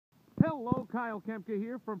Hello, Kyle Kemke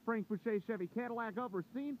here from Frank Boucher Chevy Cadillac of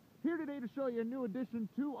Racine. Here today to show you a new addition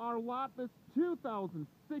to our lot, this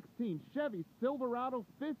 2016 Chevy Silverado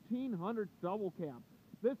 1500 double cab.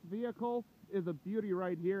 This vehicle is a beauty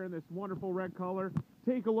right here in this wonderful red color.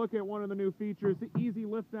 Take a look at one of the new features, the easy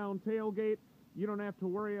lift down tailgate. You don't have to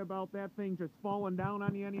worry about that thing just falling down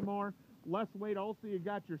on you anymore. Less weight. Also, you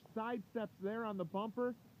got your side steps there on the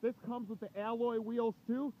bumper. This comes with the alloy wheels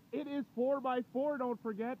too. It is 4x4, don't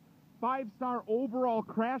forget. 5-star overall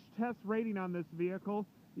crash test rating on this vehicle.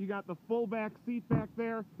 You got the full back seat back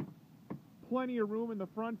there. Plenty of room in the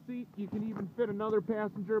front seat. You can even fit another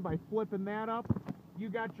passenger by flipping that up. You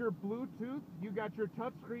got your Bluetooth. You got your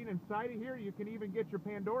touchscreen inside of here. You can even get your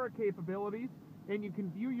Pandora capabilities. And you can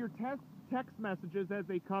view your text messages as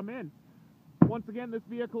they come in. Once again, this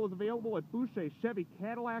vehicle is available at Boucher Chevy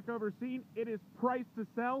Cadillac of Racine. It is priced to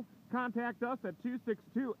sell. Contact us at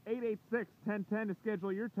 262-886-1010 to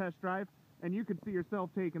schedule your test drive, and you can see yourself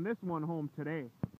taking this one home today.